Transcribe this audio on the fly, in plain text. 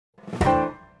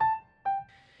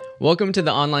Welcome to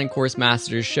the Online Course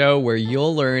Masters Show, where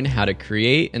you'll learn how to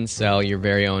create and sell your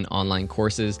very own online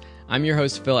courses. I'm your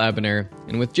host, Phil Ebner,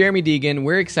 and with Jeremy Deegan,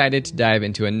 we're excited to dive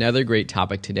into another great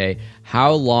topic today,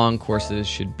 how long courses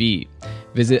should be.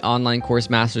 Visit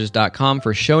onlinecoursemasters.com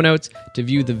for show notes, to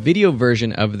view the video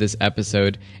version of this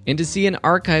episode, and to see an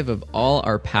archive of all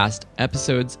our past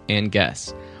episodes and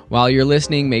guests. While you're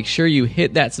listening, make sure you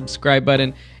hit that subscribe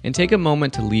button and take a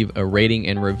moment to leave a rating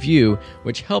and review,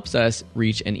 which helps us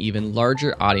reach an even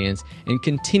larger audience and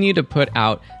continue to put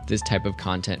out this type of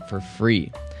content for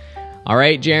free. All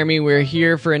right, Jeremy, we're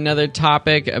here for another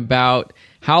topic about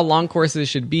how long courses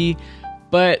should be,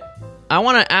 but I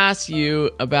want to ask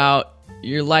you about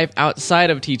your life outside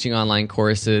of teaching online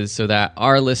courses so that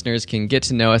our listeners can get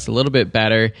to know us a little bit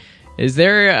better. Is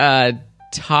there a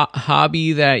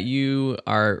hobby that you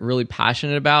are really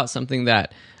passionate about, something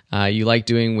that you like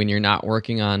doing when you're not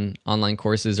working on online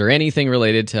courses or anything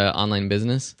related to online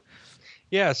business?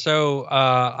 Yeah, so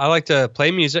I like to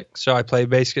play music. So I play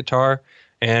bass guitar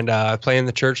and I play in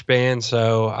the church band.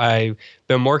 So I've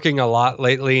been working a lot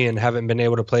lately and haven't been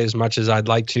able to play as much as I'd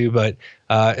like to, but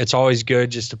it's always good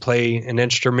just to play an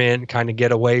instrument, kind of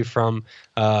get away from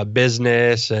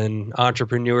business and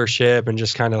entrepreneurship and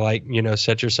just kind of like,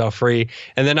 set yourself free.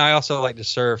 And then I also like to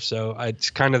surf. So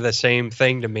it's kind of the same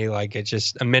thing to me. Like it's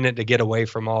just a minute to get away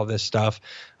from all this stuff.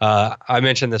 I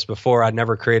mentioned this before. I'd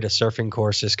never create a surfing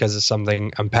course just because it's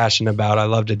something I'm passionate about. I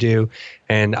love to do.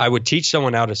 And I would teach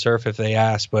someone how to surf if they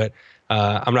asked, but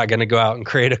I'm not going to go out and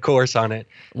create a course on it.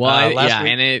 Well,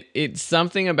 and it's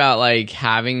something about like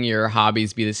having your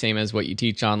hobbies be the same as what you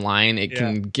teach online. It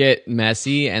can get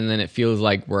messy, and then it feels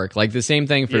like work. Like the same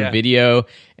thing for video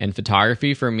and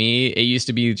photography for me. It used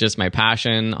to be just my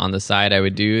passion on the side I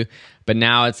would do, but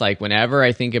now it's like whenever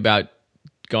I think about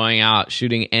going out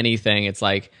shooting anything, it's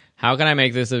like, how can I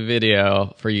make this a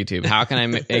video for YouTube? How can I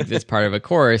make this part of a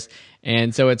course?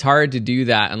 And so it's hard to do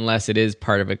that unless it is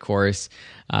part of a course.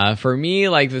 For me,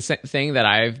 like the thing that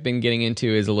I've been getting into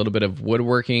is a little bit of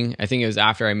woodworking. I think it was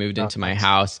after I moved into my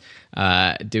house,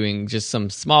 doing just some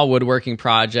small woodworking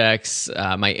projects.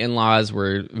 My in-laws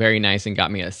were very nice and got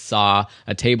me a saw,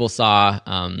 a table saw,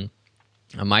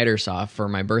 a miter saw for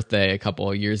my birthday a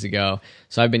couple of years ago.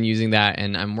 So I've been using that,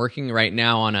 and I'm working right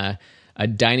now on a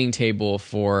dining table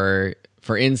for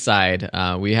inside.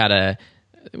 We have a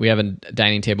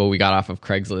dining table we got off of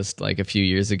Craigslist like a few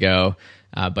years ago,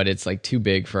 but it's like too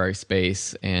big for our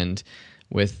space. And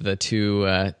with the two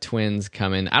twins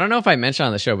coming, I don't know if I mentioned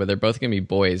on the show, but they're both going to be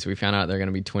boys. We found out they're going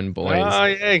to be twin boys. Oh,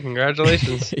 yay.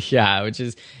 Congratulations. Yeah, which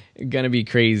is going to be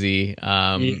crazy.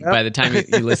 By the time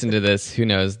you listen to this, who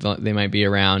knows? They might be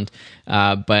around.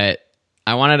 But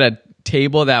I wanted a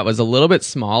table that was a little bit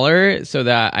smaller so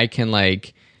that I can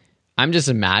I'm just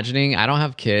imagining, I don't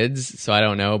have kids, so I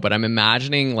don't know, but I'm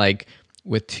imagining like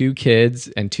with two kids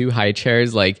and two high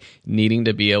chairs, like needing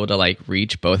to be able to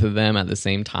reach both of them at the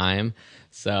same time.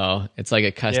 So it's like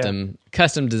a custom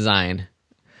design.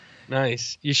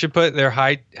 Nice. You should put their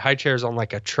high chairs on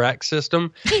like a track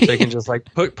system so you can just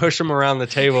push them around the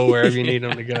table wherever you need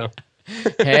them to go.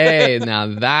 Hey,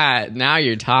 now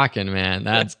you're talking, man.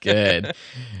 That's good.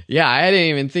 Yeah, I didn't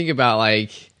even think about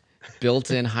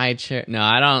built-in high chair. No,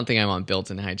 I don't think I want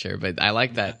built-in high chair, but I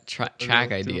like that track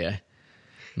idea.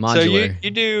 Modular. So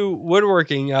you do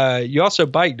woodworking. You also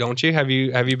bike, don't you? Have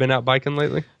you been out biking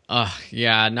lately?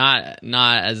 Yeah, not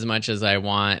as much as I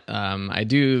want. I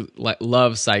do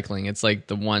love cycling. It's like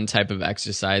the one type of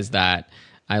exercise that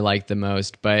I like the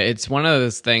most, but it's one of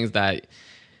those things that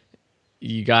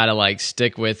you gotta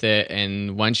stick with it,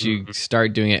 and once you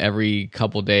start doing it every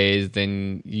couple days,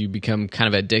 then you become kind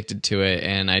of addicted to it.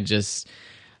 And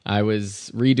I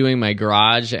was redoing my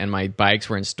garage, and my bikes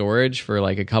were in storage for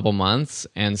a couple months,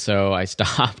 and so I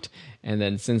stopped. And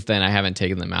then since then, I haven't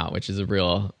taken them out, which is a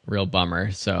real bummer.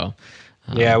 So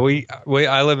yeah,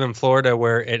 I live in Florida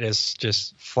where it is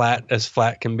just flat as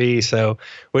flat can be. So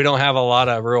we don't have a lot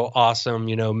of real awesome,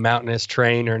 mountainous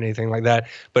terrain or anything like that.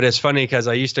 But it's funny because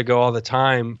I used to go all the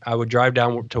time. I would drive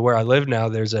down to where I live now.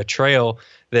 There's a trail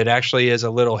that actually is a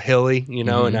little hilly,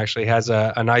 and actually has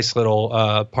a nice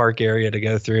little park area to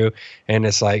go through. And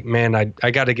it's like, man,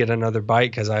 I got to get another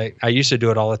bike because I used to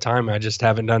do it all the time. I just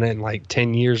haven't done it in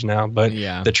 10 years now. But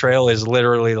the trail is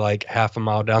literally half a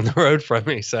mile down the road from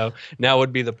me. So now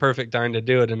would be the perfect time to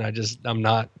do it. And I'm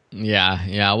not.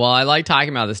 Yeah. Well, I like talking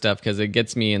about this stuff because it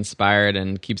gets me inspired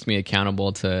and keeps me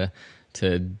accountable to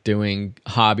doing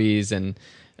hobbies. And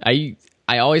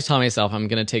I always tell myself I'm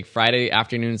going to take Friday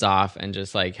afternoons off and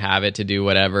just have it to do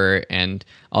whatever. And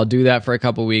I'll do that for a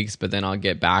couple weeks, but then I'll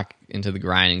get back into the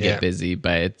grind and get busy.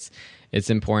 But it's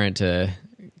important to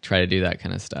try to do that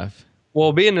kind of stuff.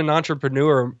 Well, being an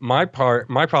entrepreneur, my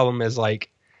problem is like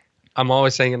I'm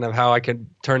always thinking of how I could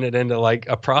turn it into like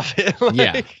a profit.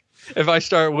 Yeah. If I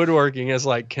start woodworking, it's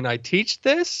like, can I teach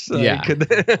this? Yeah.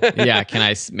 Yeah. Can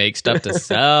I make stuff to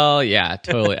sell? Yeah,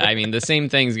 totally. I mean, the same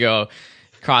things go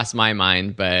across my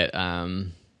mind, but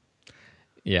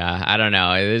yeah, I don't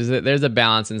know. There's a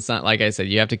balance, and some, like I said,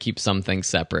 you have to keep some things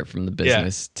separate from the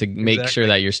business to make sure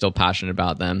that you're still passionate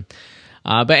about them.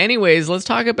 But anyways, let's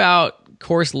talk about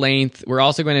course length. We're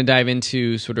also going to dive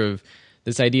into sort of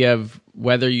this idea of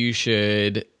whether you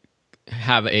should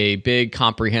have a big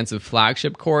comprehensive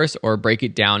flagship course or break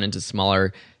it down into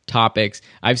smaller topics.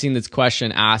 I've seen this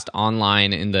question asked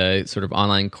online in the sort of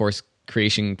online course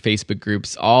creation Facebook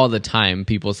groups all the time.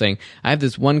 People saying, I have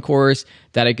this one course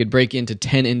that I could break into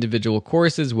 10 individual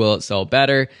courses. Will it sell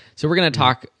better? So we're going to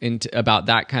talk about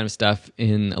that kind of stuff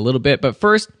in a little bit. But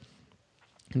first,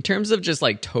 in terms of just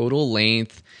like total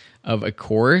length of a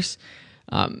course,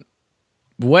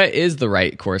 what is the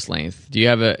right course length?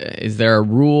 Is there a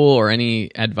rule or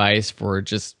any advice for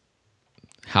just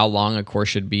how long a course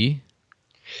should be?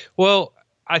 Well,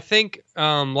 I think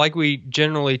like we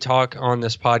generally talk on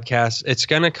this podcast, it's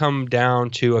going to come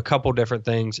down to a couple different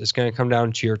things. It's going to come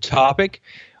down to your topic,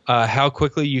 how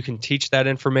quickly you can teach that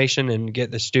information and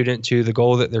get the student to the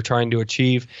goal that they're trying to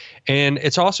achieve. And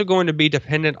it's also going to be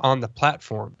dependent on the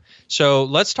platform. So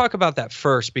let's talk about that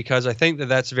first, because I think that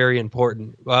that's very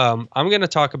important. I'm going to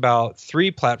talk about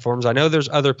 3 platforms. I know there's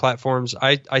other platforms.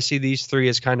 I see these 3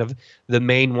 as kind of the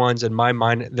main ones in my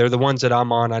mind. They're the ones that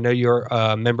I'm on. I know you're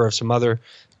a member of some other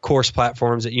course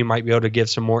platforms that you might be able to give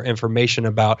some more information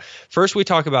about. First, we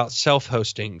talk about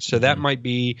self-hosting. So that might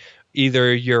be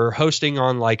either you're hosting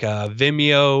on like a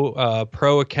Vimeo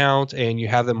Pro account and you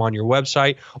have them on your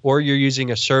website, or you're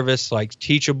using a service like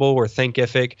Teachable or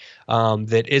Thinkific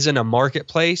that isn't a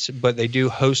marketplace, but they do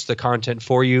host the content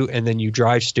for you, and then you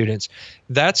drive students.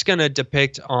 That's going to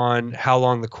depict on how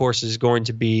long the course is going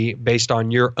to be based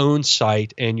on your own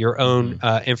site and your own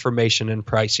information and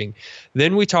pricing.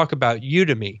 Then we talk about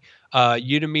Udemy.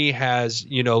 Udemy has,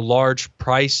 large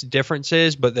price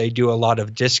differences, but they do a lot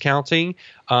of discounting.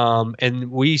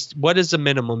 And what is the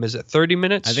minimum? Is it 30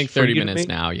 minutes? I think 30 minutes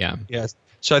now. Yeah. Yes.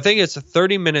 So I think it's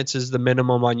 30 minutes is the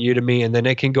minimum on Udemy, and then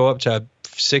it can go up to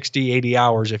 60, 80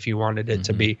 hours if you wanted it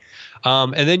to be.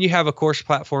 And then you have a course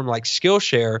platform like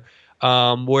Skillshare,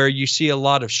 where you see a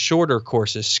lot of shorter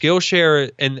courses.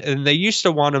 Skillshare, and they used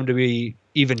to want them to be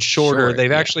even shorter.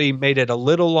 They've actually made it a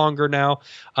little longer now,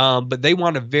 but they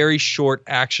want a very short,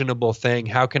 actionable thing.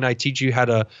 How can I teach you how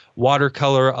to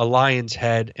watercolor a lion's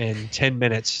head in 10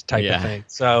 minutes type of thing?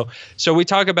 So we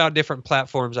talk about different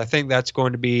platforms. I think that's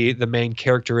going to be the main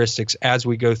characteristics as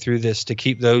we go through this, to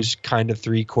keep those kind of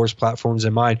 3 course platforms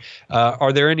in mind.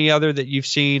 Are there any other that you've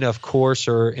seen of course,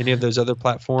 or any of those other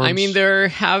platforms? I mean, there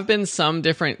have been some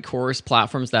different course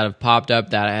platforms that have popped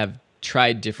up that have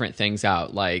tried different things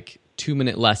out, like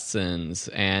 2-minute lessons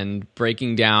and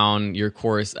breaking down your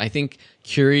course. I think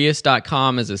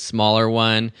Curious.com is a smaller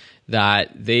one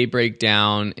that they break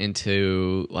down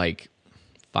into like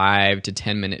 5 to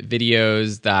 10 minute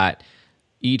videos that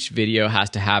each video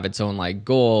has to have its own like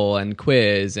goal and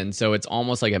quiz. And so it's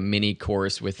almost like a mini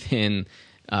course within,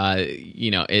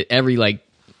 every like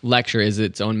lecture is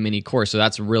its own mini course. So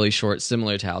that's really short,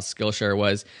 similar to how Skillshare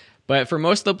was. But for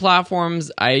most of the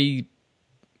platforms, I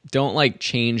don't like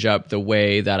change up the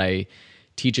way that I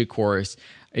teach a course,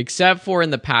 except for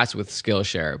in the past with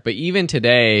Skillshare. But even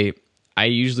today, I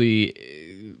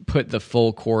usually put the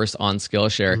full course on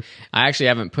Skillshare. I actually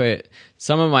haven't put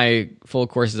some of my full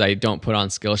courses, I don't put on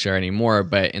Skillshare anymore,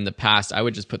 but in the past, I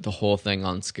would just put the whole thing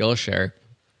on Skillshare.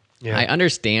 Yeah. I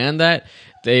understand that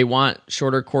they want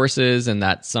shorter courses and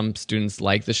that some students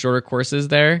like the shorter courses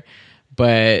there,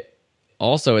 but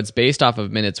also, it's based off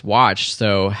of minutes watched,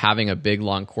 so having a big,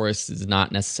 long course is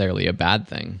not necessarily a bad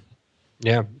thing.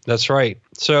 Yeah, that's right.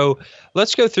 So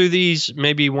let's go through these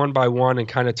maybe one by one and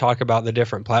kind of talk about the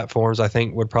different platforms I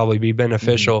think would probably be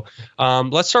beneficial.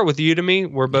 Let's start with Udemy.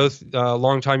 We're both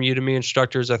longtime Udemy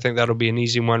instructors. I think that'll be an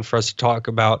easy one for us to talk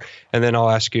about. And then I'll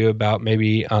ask you about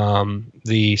maybe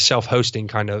the self-hosting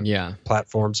kind of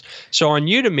platforms. So on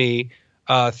Udemy,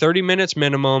 30 minutes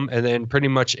minimum, and then pretty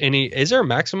much is there a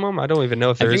maximum? I don't even know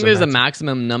if there is. I think there's a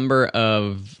maximum number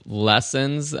of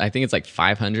lessons. I think it's like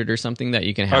 500 or something that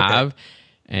you can have. Okay.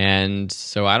 And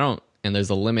so and there's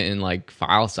a limit in like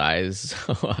file size.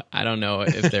 So I don't know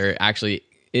if there actually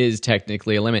is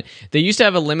technically a limit. They used to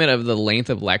have a limit of the length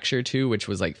of lecture too, which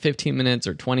was like 15 minutes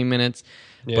or 20 minutes.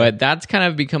 Yeah. But that's kind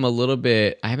of become a little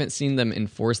bit, I haven't seen them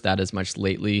enforce that as much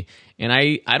lately. And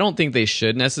I don't think they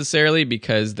should necessarily,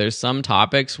 because there's some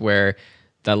topics where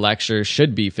the lecture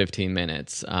should be 15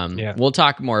 minutes. We'll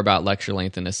talk more about lecture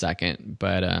length in a second,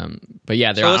 but yeah,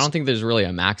 I don't think there's really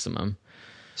a maximum.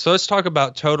 So let's talk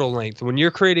about total length. When you're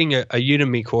creating a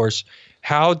Udemy course,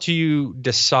 how do you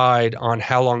decide on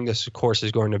how long this course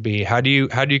is going to be? How do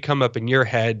you come up in your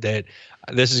head that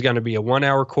this is going to be a 1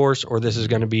 hour course or this is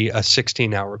going to be a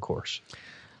 16-hour course?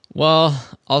 Well,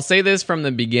 I'll say this from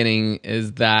the beginning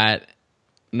is that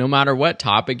no matter what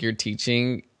topic you're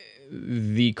teaching,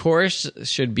 the course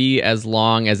should be as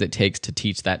long as it takes to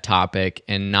teach that topic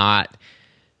and not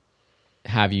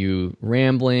have you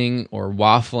rambling or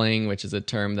waffling, which is a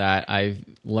term that I've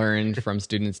learned from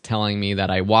students telling me that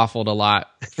I waffled a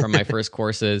lot from my first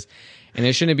courses. And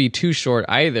it shouldn't be too short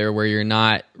either, where you're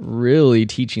not really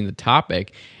teaching the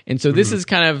topic. And so this is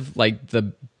kind of like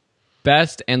the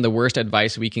best and the worst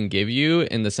advice we can give you,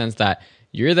 in the sense that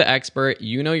you're the expert,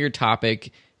 you know your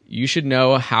topic, you should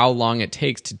know how long it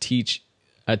takes to teach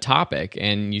a topic.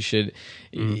 And you should,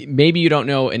 maybe you don't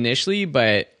know initially,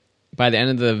 but by the end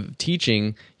of the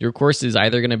teaching, your course is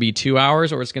either going to be 2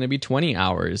 hours or it's going to be 20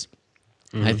 hours.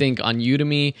 I think on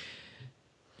Udemy,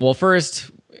 well,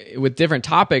 first, with different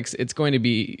topics, it's going to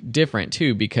be different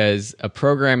too, because a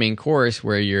programming course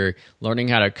where you're learning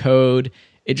how to code,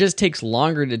 it just takes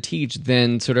longer to teach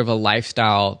than sort of a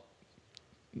lifestyle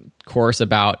course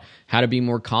about how to be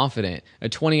more confident. A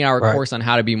 20-hour course on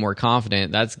how to be more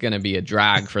confident, that's going to be a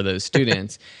drag for those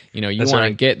students. You want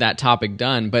to get that topic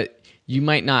done, but you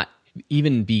might not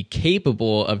even be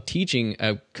capable of teaching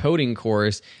a coding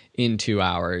course in 2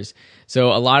 hours.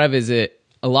 So a lot of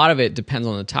it depends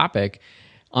on the topic.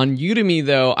 On Udemy,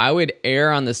 though, I would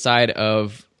err on the side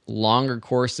of longer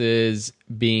courses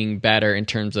being better in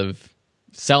terms of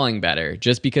selling better,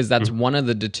 just because that's one of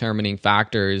the determining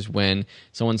factors when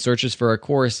someone searches for a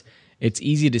course. It's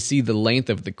easy to see the length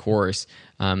of the course.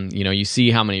 You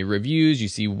see how many reviews, you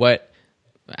see what.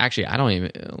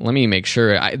 Actually, let me make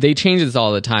sure. They change this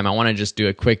all the time. I want to just do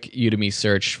a quick Udemy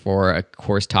search for a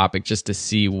course topic just to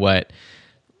see what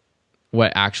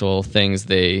actual things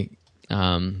they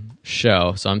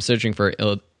show. So I'm searching for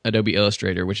Adobe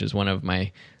Illustrator, which is one of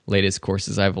my latest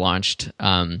courses I've launched.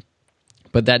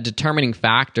 But that determining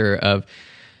factor of,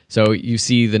 so you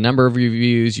see the number of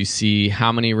reviews, you see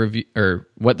how many or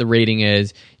what the rating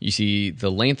is, you see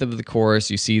the length of the course,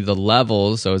 you see the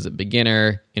levels, so is it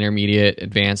beginner, intermediate,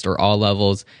 advanced, or all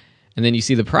levels, and then you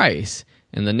see the price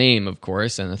and the name, of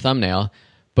course, and the thumbnail.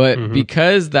 But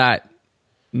because that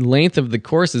length of the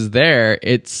course is there,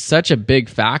 it's such a big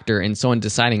factor in someone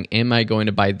deciding, am I going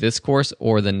to buy this course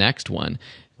or the next one?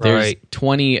 There's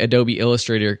 20 Adobe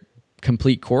Illustrator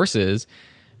complete courses.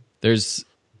 There's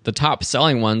the top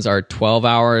selling ones are 12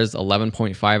 hours,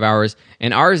 11.5 hours,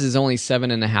 and ours is only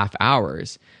 7.5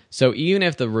 hours. So even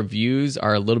if the reviews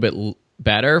are a little bit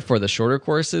better for the shorter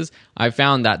courses, I've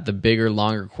found that the bigger,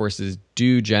 longer courses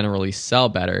do generally sell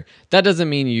better. That doesn't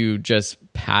mean you just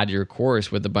pad your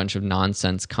course with a bunch of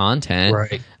nonsense content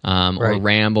or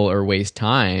ramble or waste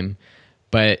time.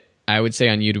 But I would say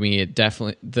on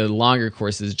Udemy, the longer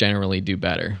courses generally do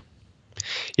better.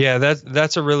 Yeah,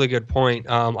 that's a really good point.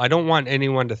 I don't want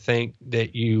anyone to think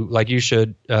that you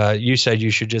said you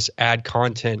should just add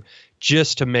content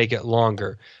just to make it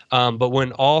longer. But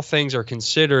when all things are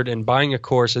considered in buying a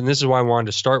course, and this is why I wanted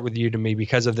to start with Udemy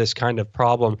because of this kind of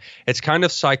problem, it's kind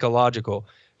of psychological.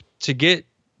 To get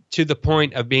to the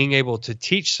point of being able to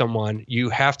teach someone, you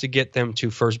have to get them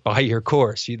to first buy your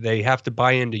course. They have to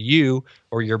buy into you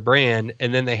or your brand,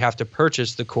 and then they have to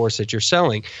purchase the course that you're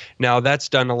selling. Now, that's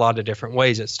done a lot of different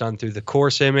ways. It's done through the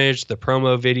course image, the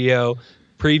promo video,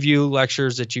 preview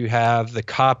lectures that you have, the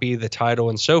copy, the title,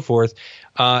 and so forth.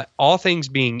 All things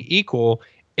being equal,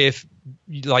 if,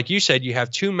 like you said, you have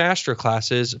 2 master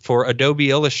classes for Adobe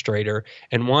Illustrator,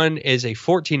 and one is a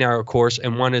 14-hour course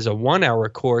and one is a 1-hour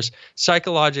course,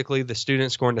 psychologically, the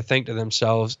student's going to think to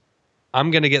themselves, I'm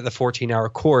going to get the 14-hour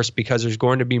course because there's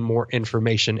going to be more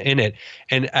information in it.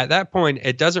 And at that point,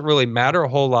 it doesn't really matter a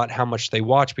whole lot how much they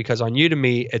watch, because on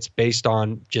Udemy, it's based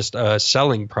on just a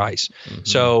selling price.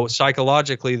 So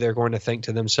psychologically, they're going to think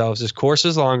to themselves, this course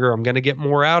is longer, I'm going to get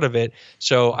more out of it,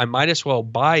 so I might as well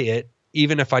buy it.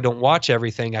 Even if I don't watch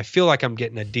everything, I feel like I'm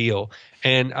getting a deal.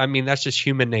 And I mean, that's just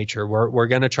human nature. We're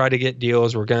going to try to get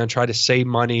deals. We're going to try to save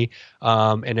money.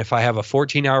 And if I have a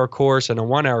 14-hour course and a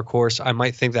 1-hour course, I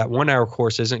might think that 1-hour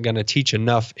course isn't going to teach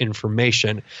enough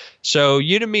information. So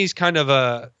Udemy is kind of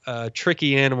a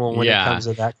tricky animal when it comes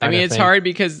to that kind of thing. It's hard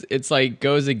because it's like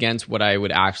goes against what I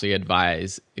would actually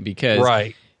advise,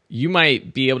 because you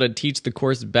might be able to teach the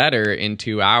course better in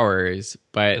 2 hours,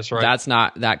 but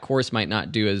that course might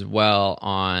not do as well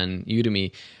on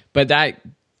Udemy. But that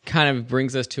kind of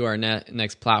brings us to our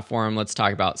next platform. Let's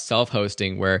talk about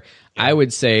self-hosting, where I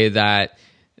would say that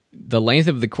the length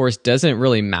of the course doesn't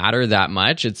really matter that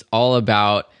much. It's all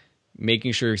about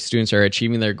making sure students are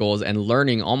achieving their goals and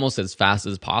learning almost as fast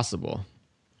as possible.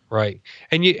 Right.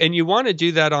 And you want to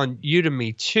do that on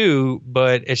Udemy too,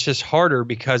 but it's just harder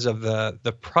because of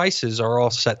the prices are all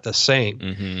set the same.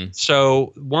 Mm-hmm.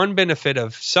 So one benefit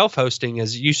of self-hosting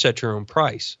is you set your own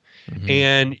price. Mm-hmm.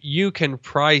 And you can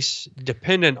price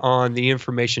dependent on the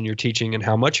information you're teaching and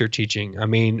how much you're teaching. I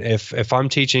mean, if I'm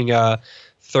teaching a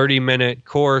 30-minute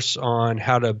course on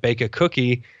how to bake a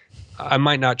cookie, I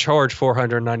might not charge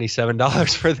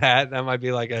 $497 for that. That might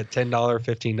be like a $10,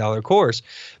 $15 course.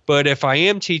 But if I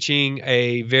am teaching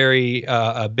a very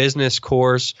a business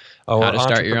course or how to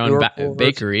start your own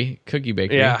bakery, cookie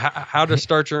bakery. Yeah, how to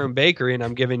start your own bakery, and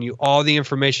I'm giving you all the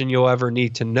information you'll ever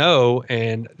need to know,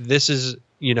 and this is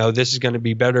going to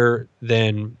be better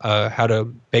than how to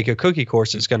bake a cookie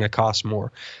course. It's going to cost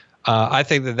more. I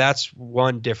think that's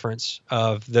one difference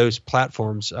of those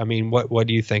platforms. I mean, what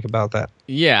do you think about that?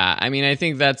 Yeah, I mean, I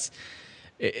think that's,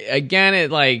 again,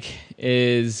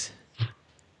 it's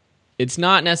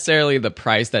not necessarily the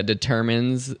price that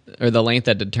determines, or the length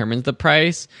that determines the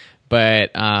price, but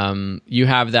you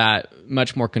have that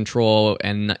much more control,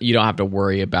 and you don't have to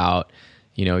worry about,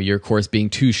 your course being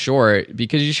too short,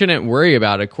 because you shouldn't worry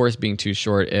about a course being too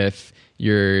short if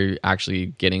you're actually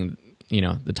getting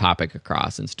the topic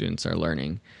across and students are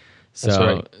learning.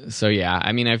 So yeah,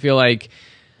 I mean, I feel like,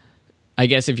 I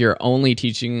guess if you're only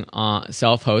teaching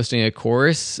self-hosting a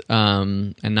course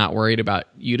and not worried about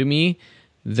Udemy,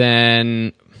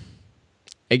 then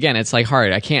again, it's like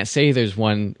hard. I can't say there's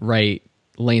one right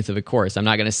length of a course. I'm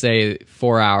not going to say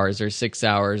 4 hours or 6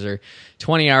 hours or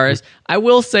 20 hours. I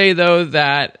will say though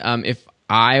that if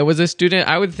I was a student,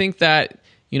 I would think that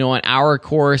an hour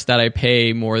course that I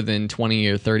pay more than $20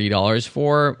 or $30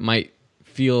 for might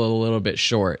feel a little bit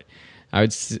short. I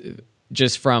would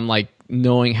just from like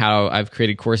knowing how I've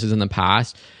created courses in the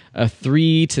past, a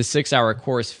 3 to 6 hour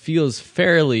course feels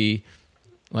fairly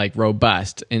like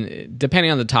robust, and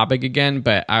depending on the topic again,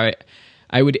 but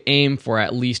I would aim for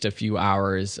at least a few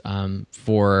hours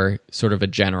for sort of a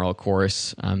general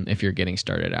course if you're getting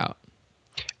started out.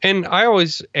 And I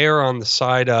always err on the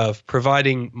side of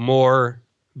providing more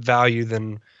value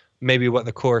than maybe what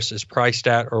the course is priced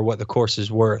at or what the course is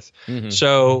worth. Mm-hmm.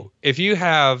 So if you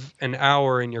have an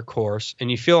hour in your course and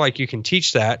you feel like you can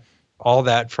teach all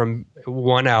that from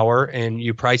 1 hour and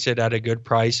you price it at a good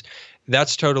price,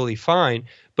 that's totally fine.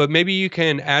 But maybe you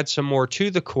can add some more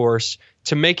to the course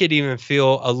to make it even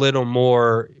feel a little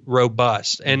more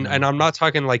robust. And I'm not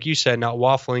talking, like you said, not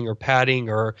waffling or padding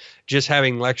or just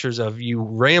having lectures of you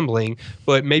rambling,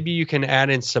 but maybe you can add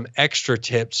in some extra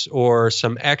tips or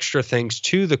some extra things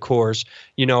to the course.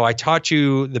 I taught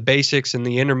you the basics and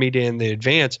the intermediate and the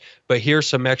advanced, but here's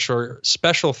some extra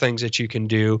special things that you can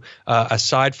do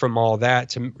aside from all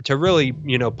that to really,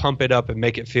 pump it up and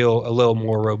make it feel a little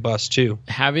more robust too.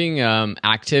 Having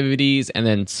activities and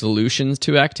then solutions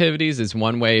to activities is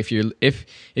one way. If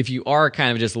you are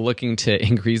kind of just looking to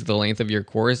increase the length of your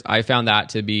course, I found that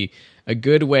to be a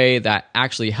good way that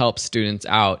actually helps students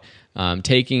out.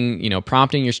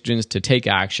 Prompting your students to take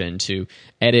action, to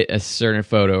edit a certain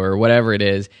photo or whatever it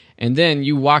is, and then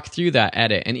you walk through that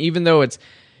edit. And even though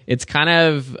it's kind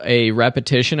of a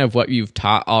repetition of what you've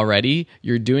taught already,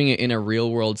 you're doing it in a real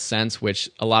world sense, which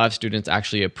a lot of students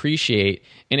actually appreciate.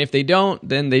 And if they don't,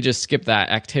 then they just skip that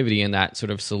activity and that sort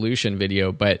of solution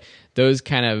video. But those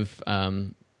kind of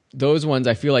those ones,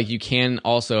 I feel like you can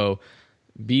also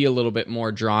be a little bit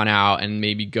more drawn out and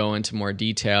maybe go into more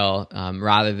detail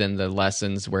rather than the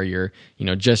lessons where you're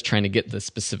just trying to get the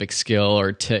specific skill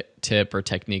or tip or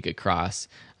technique across.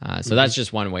 So that's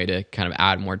just one way to kind of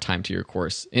add more time to your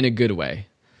course in a good way.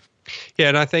 Yeah,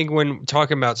 and I think when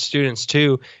talking about students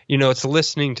too, it's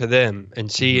listening to them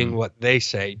and seeing what they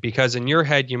say, because in your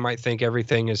head you might think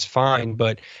everything is fine,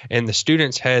 but in the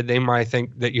student's head they might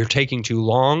think that you're taking too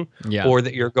long or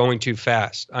that you're going too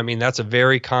fast. I mean, that's a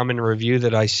very common review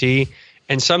that I see,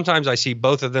 and sometimes I see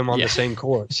both of them on the same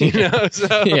course.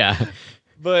 So, yeah.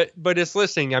 But it's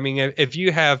listening. I mean, if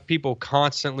you have people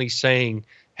constantly saying,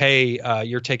 hey,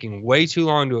 you're taking way too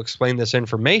long to explain this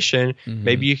information,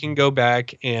 maybe you can go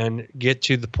back and get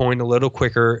to the point a little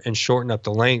quicker and shorten up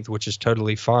the length, which is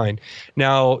totally fine.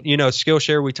 Now,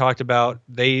 Skillshare, we talked about,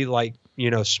 they like,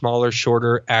 smaller,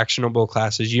 shorter, actionable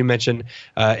classes. You mentioned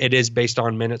it is based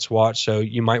on minutes watched, so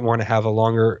you might want to have a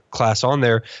longer class on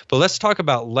there. But let's talk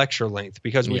about lecture length,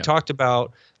 because we talked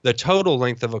about the total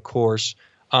length of a course.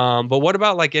 But what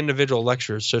about like individual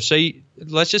lectures? So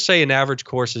let's just say an average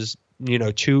course is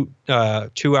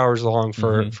 2 hours long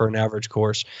for an average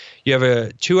course. You have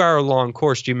a 2 hour long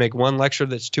course. Do you make one lecture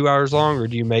that's 2 hours long, or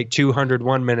do you make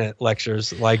 201-minute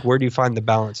lectures? Like, where do you find the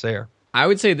balance there? I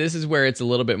would say this is where it's a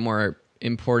little bit more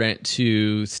important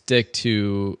to stick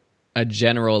to a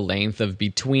general length of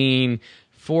between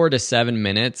 4 to 7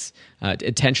 minutes.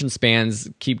 Attention spans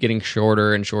keep getting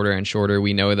shorter and shorter and shorter.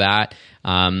 We know that.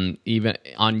 Even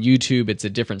on YouTube, it's a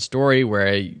different story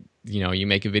where you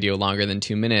make a video longer than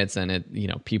 2 minutes,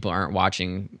 and people aren't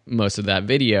watching most of that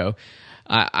video.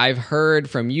 I've heard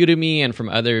from Udemy and from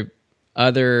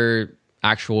other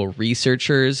actual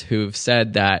researchers who've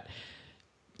said that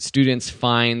students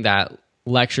find that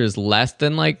lectures less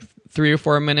than like 3 or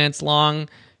 4 minutes long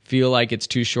feel like it's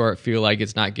too short, feel like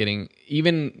it's not getting,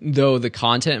 even though the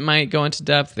content might go into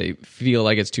depth, they feel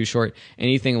like it's too short.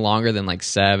 Anything longer than like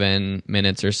 7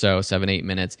 minutes or so, 7-8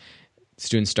 minutes,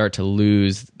 students start to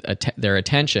lose their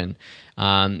attention.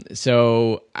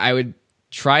 So I would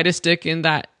try to stick in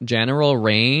that general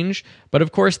range, but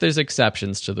of course there's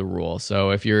exceptions to the rule.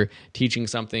 So if you're teaching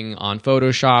something on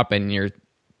Photoshop and you're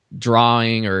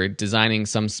drawing or designing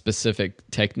some specific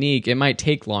technique, it might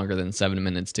take longer than 7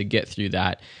 minutes to get through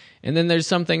that. And then there's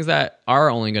some things that are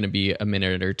only going to be a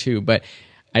minute or two. But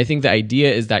I think the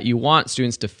idea is that you want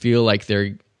students to feel like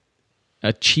they're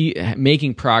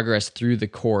making progress through the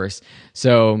course.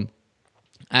 So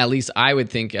at least I would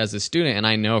think as a student, and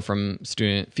I know from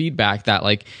student feedback that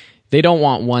like they don't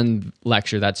want one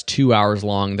lecture that's 2 hours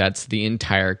long, that's the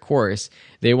entire course.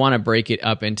 They want to break it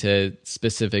up into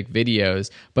specific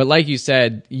videos. But like you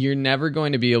said, you're never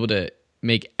going to be able to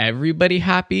make everybody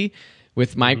happy.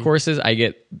 With my courses, I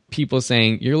get people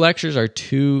saying, your lectures are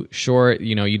too short,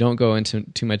 you don't go into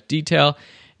too much detail.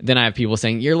 Then I have people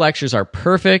saying, your lectures are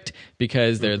perfect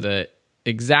because they're the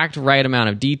exact right amount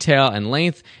of detail and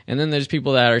length. And then there's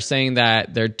people that are saying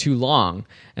that they're too long.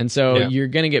 And so you're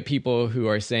going to get people who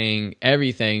are saying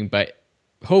everything, but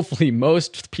hopefully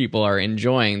most people are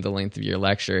enjoying the length of your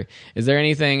lecture. Is there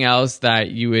anything else that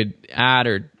you would add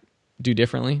or do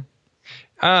differently?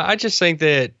 I just think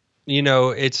that,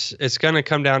 it's going to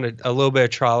come down to a little bit of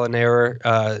trial and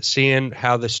error, seeing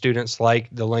how the students like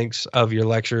the lengths of your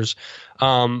lectures.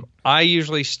 I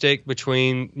usually stick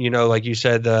between, like you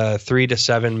said, the 3 to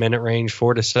 7 minute range,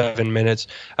 4 to 7 minutes.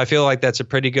 I feel like that's a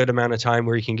pretty good amount of time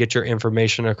where you can get your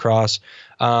information across.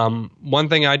 One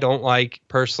thing I don't like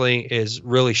personally is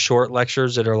really short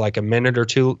lectures that are like a minute or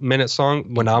 2 minutes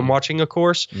long when I'm watching a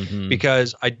course,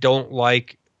 because I don't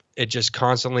like it just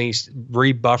constantly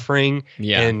rebuffering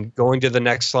and going to the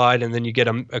next slide, and then you get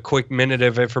a quick minute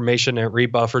of information and it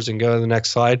rebuffers and go to the next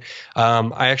slide.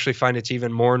 I actually find it's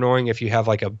even more annoying if you have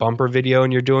like a bumper video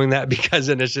and you're doing that, because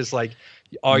then it's just like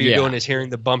all you're doing is hearing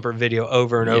the bumper video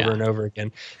over and over and over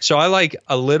again. So I like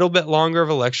a little bit longer of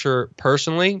a lecture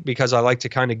personally, because I like to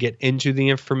kind of get into the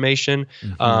information.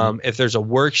 If there's a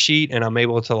worksheet and I'm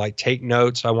able to like take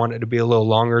notes, I want it to be a little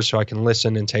longer so I can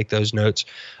listen and take those notes.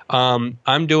 I'm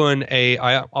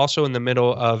also in the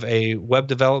middle of a web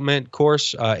development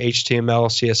course, HTML,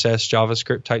 CSS,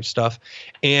 JavaScript type stuff.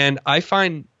 And I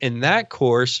find in that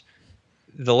course,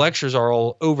 the lectures are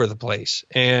all over the place,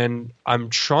 and I'm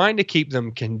trying to keep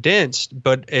them condensed,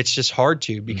 but it's just hard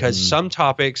to, because some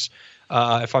topics,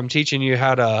 if I'm teaching you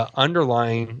how to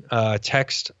underline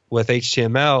text with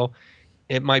HTML,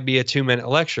 it might be a 2-minute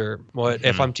lecture. But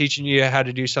if I'm teaching you how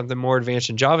to do something more advanced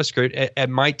in JavaScript, it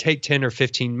might take 10 or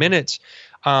 15 minutes.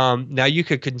 Now you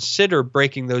could consider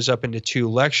breaking those up into 2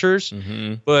 lectures,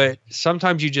 but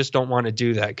sometimes you just don't want to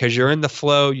do that because you're in the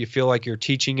flow. You feel like you're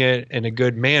teaching it in a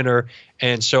good manner.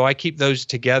 And so I keep those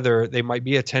together. They might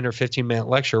be a 10 or 15-minute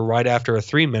lecture right after a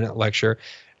 3-minute lecture.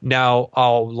 Now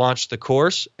I'll launch the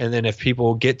course, and then if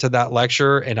people get to that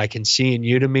lecture and I can see in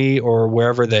Udemy or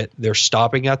wherever that they're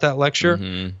stopping at that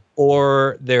lecture,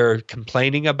 or they're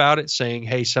complaining about it, saying,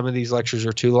 hey, some of these lectures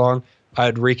are too long,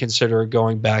 I'd reconsider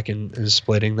going back and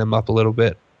splitting them up a little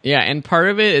bit. Yeah, and part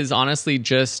of it is honestly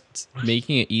just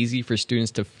making it easy for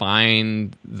students to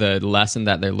find the lesson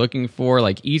that they're looking for.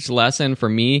 Like each lesson for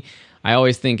me, I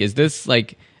always think, is this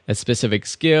like a specific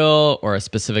skill or a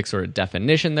specific sort of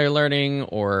definition they're learning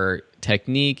or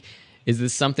technique? Is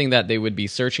this something that they would be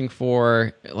searching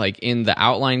for like in the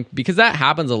outline? Because that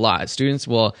happens a lot. Students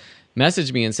will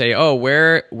message me and say, oh,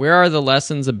 where are the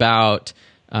lessons about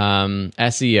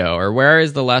SEO, or where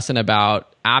is the lesson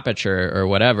about aperture or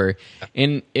whatever?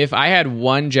 And if I had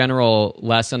one general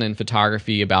lesson in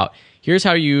photography about here's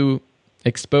how you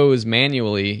expose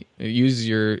manually, use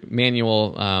your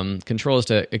manual controls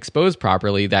to expose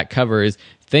properly, that covers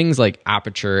things like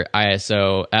aperture,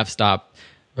 ISO, f-stop,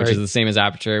 which is the same as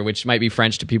aperture, which might be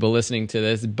French to people listening to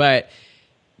this, but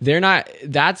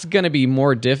that's going to be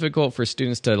more difficult for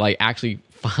students to like actually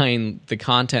find the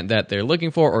content that they're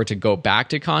looking for or to go back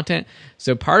to content.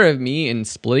 So part of me in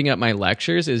splitting up my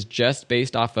lectures is just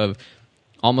based off of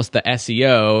almost the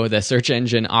SEO, the search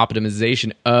engine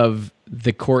optimization of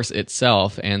the course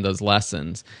itself and those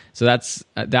lessons. So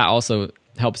that also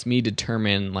helps me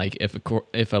determine like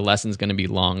if a lesson's going to be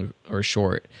long or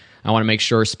short. I want to make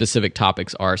sure specific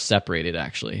topics are separated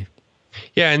actually.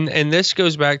 Yeah, and this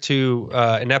goes back to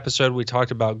an episode we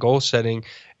talked about goal setting.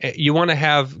 You want to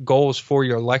have goals for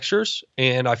your lectures,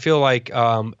 and I feel like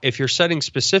if you're setting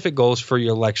specific goals for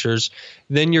your lectures,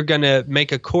 then you're going to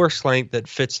make a course length that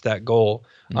fits that goal.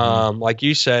 Like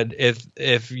you said,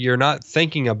 if you're not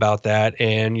thinking about that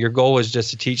and your goal is just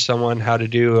to teach someone how to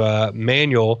do a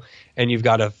manual, and you've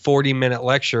got a 40-minute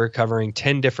lecture covering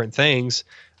 10 different things,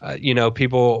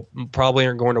 people probably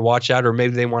aren't going to watch that, or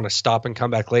maybe they want to stop and come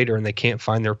back later and they can't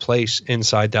find their place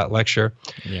inside that lecture.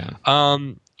 Yeah.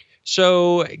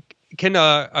 So can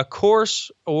a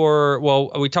course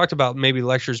we talked about maybe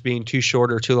lectures being too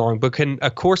short or too long, but can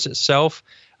a course itself,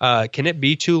 can it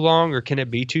be too long or can it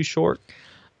be too short?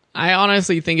 I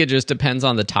honestly think it just depends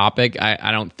on the topic.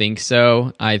 I don't think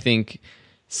so. I think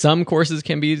some courses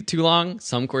can be too long,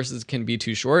 some courses can be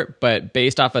too short, but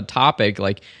based off a topic,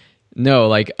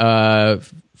 a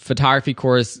photography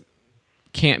course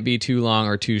can't be too long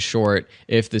or too short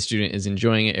if the student is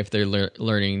enjoying it, if they're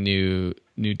learning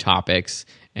new topics.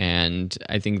 And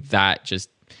I think that just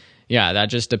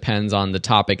depends on the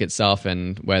topic itself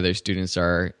and whether students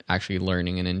are actually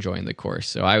learning and enjoying the course.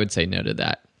 So I would say no to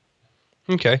that.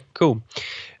 Okay, cool.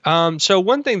 So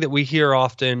one thing that we hear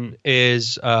often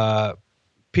is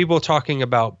people talking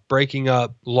about breaking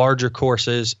up larger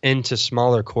courses into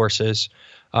smaller courses.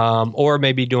 Or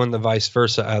maybe doing the vice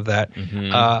versa of that.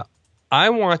 Mm-hmm. I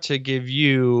want to give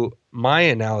you my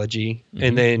analogy, mm-hmm.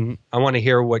 and then I want to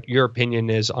hear what your opinion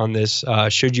is on this.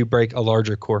 Should you break a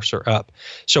larger course or up?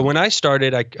 So when I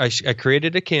started, I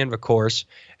created a Canva course,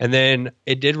 and then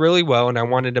it did really well, and I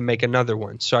wanted to make another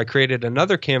one. So I created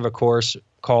another Canva course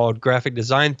called Graphic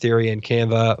Design Theory in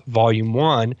Canva Volume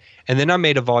 1, and then I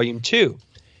made a Volume 2.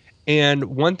 And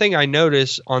one thing I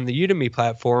noticed on the Udemy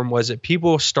platform was that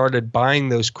people started buying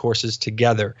those courses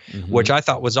together, mm-hmm. which I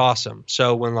thought was awesome.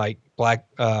 So when like Black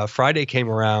Friday came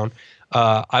around,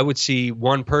 I would see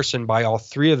one person buy all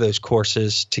three of those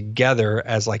courses together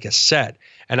as like a set.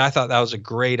 And I thought that was a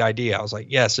great idea. I was like,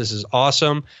 yes, this is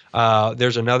awesome.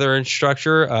 There's another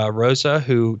instructor, Rosa,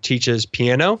 who teaches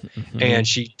piano, mm-hmm. and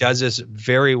she does this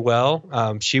very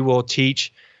well. She will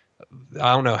teach,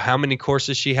 I don't know how many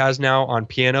courses she has now on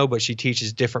piano, but she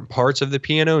teaches different parts of the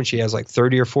piano, and she has like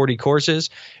 30 or 40 courses.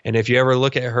 And if you ever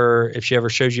look at her, if she ever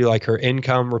shows you like her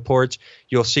income reports,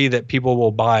 you'll see that people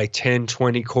will buy 10,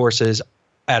 20 courses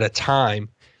at a time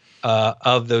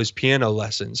of those piano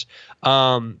lessons.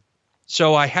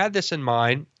 So I had this in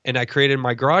mind, and I created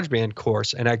my GarageBand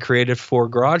course, and I created 4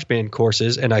 GarageBand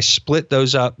courses, and I split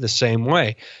those up the same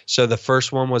way. So the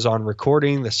first one was on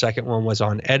recording, the second one was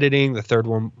on editing, the third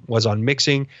one was on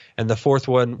mixing, and the fourth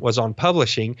one was on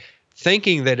publishing,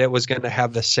 thinking that it was going to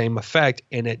have the same effect,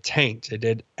 and it tanked. It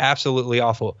did absolutely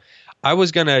awful.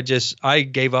 I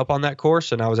gave up on that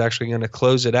course, and I was actually going to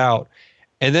close it out.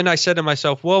 And then I said to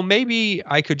myself, well, maybe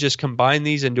I could just combine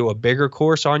these into a bigger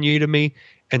course on Udemy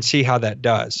and see how that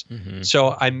does. Mm-hmm.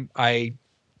 So I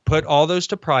put all those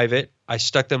to private. I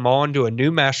stuck them all into a new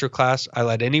masterclass. I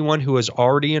let anyone who was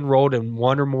already enrolled in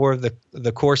one or more of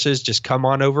the courses just come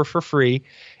on over for free,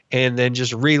 and then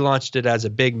just relaunched it as a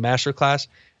big masterclass.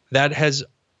 That has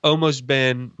almost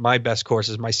been my best course.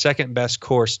 It's my second best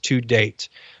course to date.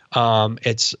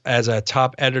 It's as a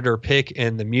top editor pick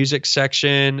in the music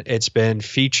section. It's been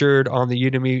featured on the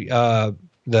Udemy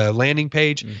the landing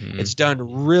page. Mm-hmm. It's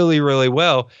done really, really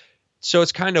well. So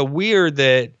it's kind of weird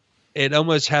that it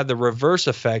almost had the reverse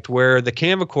effect, where the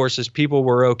Canva courses, people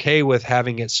were okay with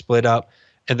having it split up,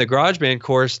 and the GarageBand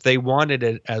course, they wanted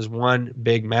it as one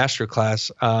big masterclass.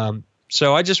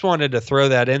 So I just wanted to throw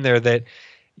that in there, that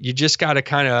you just got to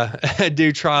kind of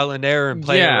do trial and error and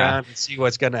play around and see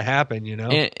what's going to happen, you know?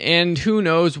 And who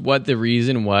knows what the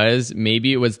reason was.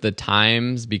 Maybe it was the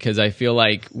times, because I feel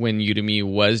like when Udemy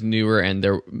was newer and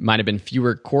there might have been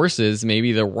fewer courses,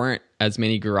 maybe there weren't as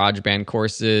many GarageBand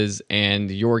courses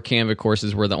and your Canva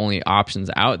courses were the only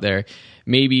options out there.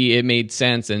 Maybe it made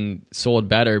sense and sold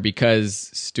better because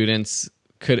students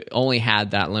could only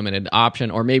had that limited option,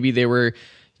 or maybe they were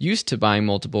used to buying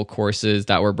multiple courses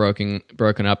that were broken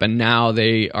up, and now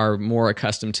they are more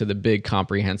accustomed to the big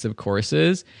comprehensive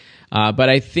courses. But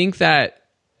I think that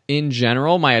in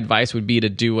general, my advice would be to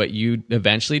do what you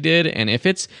eventually did. And if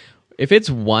it's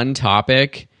one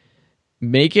topic,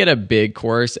 make it a big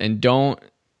course, and don't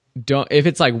if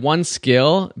it's like one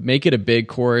skill, make it a big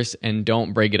course and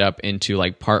don't break it up into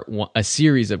like part one, a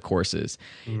series of courses.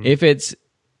 If it's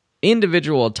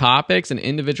individual topics and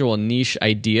individual niche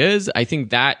ideas, I think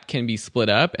that can be split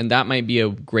up, and that might be a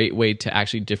great way to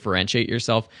actually differentiate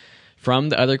yourself from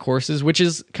the other courses, which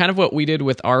is kind of what we did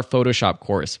with our Photoshop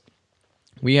course.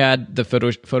 We had the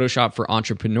Photoshop for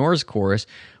Entrepreneurs course,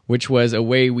 which was a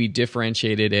way we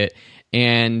differentiated it,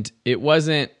 and it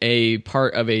wasn't a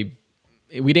part of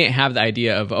we didn't have the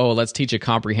idea of, oh, let's teach a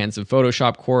comprehensive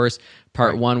Photoshop course.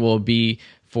 Part one will be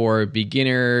for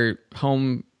beginner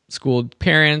homeschooled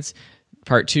parents.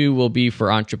 Part two will be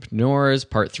for entrepreneurs.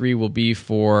 Part three will be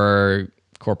for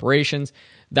corporations.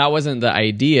 That wasn't the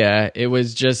idea. It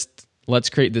was just, let's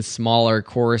create this smaller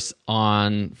course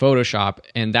on Photoshop.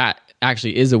 And that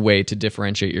actually is a way to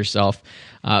differentiate yourself.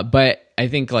 But I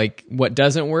think like what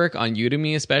doesn't work on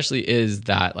Udemy especially is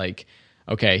that like,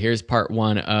 okay, here's part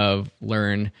one of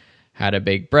learn how to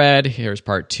bake bread. Here's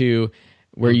part two,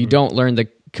 where you don't learn the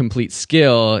complete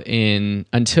skill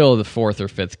until the fourth or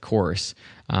fifth course.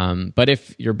 But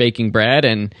if you're baking bread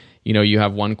and you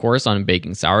have one course on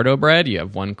baking sourdough bread, you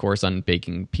have one course on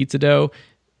baking pizza dough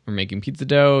or making pizza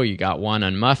dough, you got one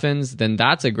on muffins, then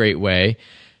that's a great way.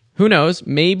 Who knows?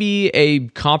 Maybe a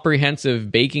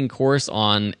comprehensive baking course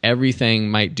on everything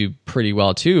might do pretty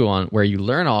well too, on where you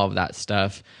learn all of that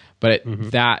stuff. But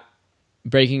that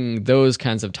breaking those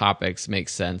kinds of topics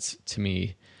makes sense to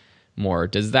me more.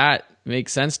 Does that make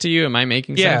sense to you? Am I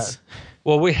making sense?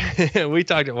 Well, we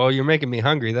talked. Well, you're making me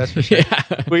hungry. That's for sure.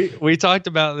 We talked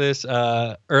about this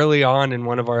early on in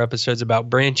one of our episodes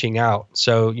about branching out.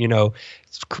 So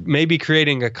maybe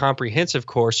creating a comprehensive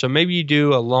course. So maybe you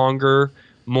do a longer,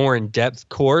 more in-depth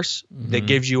course that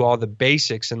gives you all the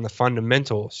basics and the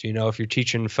fundamentals. If you're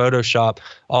teaching Photoshop,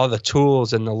 all the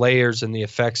tools and the layers and the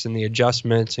effects and the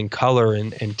adjustments and color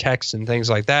and text and things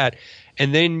like that.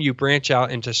 And then you branch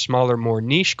out into smaller, more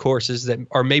niche courses that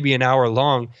are maybe an hour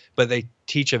long, but they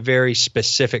teach a very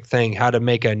specific thing, how to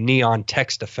make a neon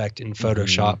text effect in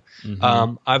Photoshop.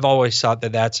 I've always thought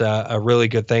that that's a really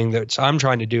good thing that I'm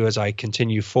trying to do as I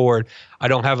continue forward. I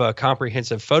don't have a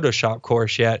comprehensive Photoshop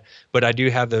course yet, but I do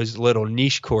have those little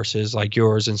niche courses like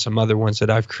yours and some other ones that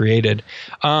I've created.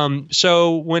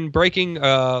 So when breaking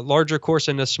a larger course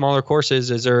into smaller courses,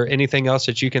 is there anything else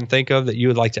that you can think of that you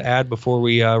would like to add before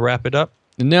we wrap it up?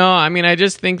 No, I mean, I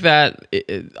just think that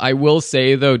I will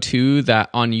say, though, too, that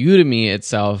on Udemy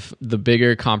itself, the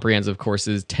bigger comprehensive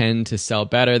courses tend to sell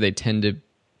better. They tend to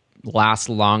last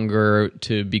longer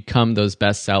to become those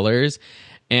best sellers.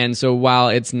 And so while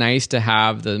it's nice to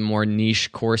have the more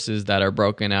niche courses that are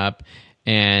broken up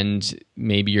and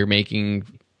maybe you're making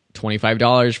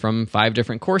 $25 from 5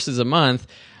 different courses a month,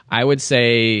 I would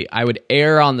say I would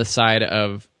err on the side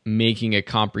of making a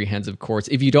comprehensive course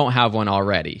if you don't have one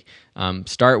already.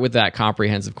 Start with that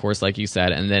comprehensive course, like you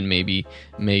said, and then maybe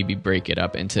break it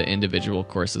up into individual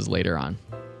courses later on.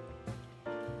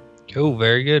 Cool.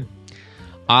 Very good.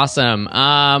 Awesome.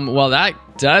 Well, that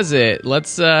does it.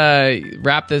 Let's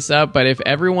wrap this up. But if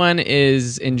everyone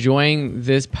is enjoying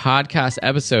this podcast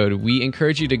episode, we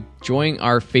encourage you to join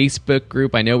our Facebook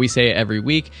group. I know we say it every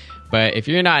week, but if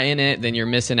you're not in it, then you're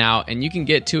missing out. And you can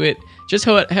get to it. Just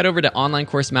head over to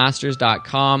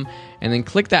onlinecoursemasters.com and then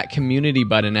click that community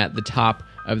button at the top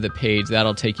of the page.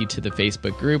 That'll take you to the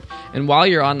Facebook group. And while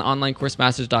you're on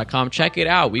onlinecoursemasters.com, check it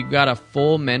out. We've got a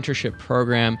full mentorship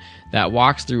program that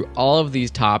walks through all of these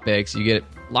topics. You get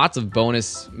lots of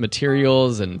bonus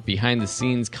materials and behind the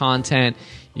scenes content.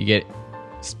 You get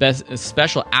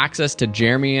special access to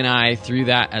Jeremy and I through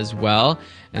that as well.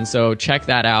 And so check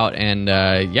that out and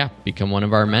become one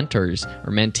of our mentors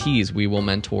or mentees. We will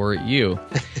mentor you.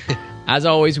 As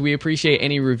always, we appreciate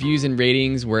any reviews and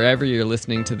ratings wherever you're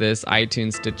listening to this: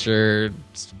 iTunes, Stitcher,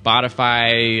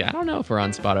 Spotify. I don't know if we're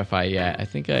on Spotify yet. I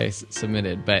think I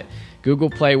submitted, but Google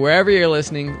Play, wherever you're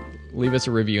listening, leave us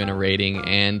a review and a rating.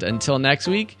 And until next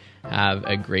week, have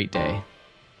a great day.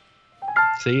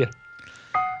 See ya.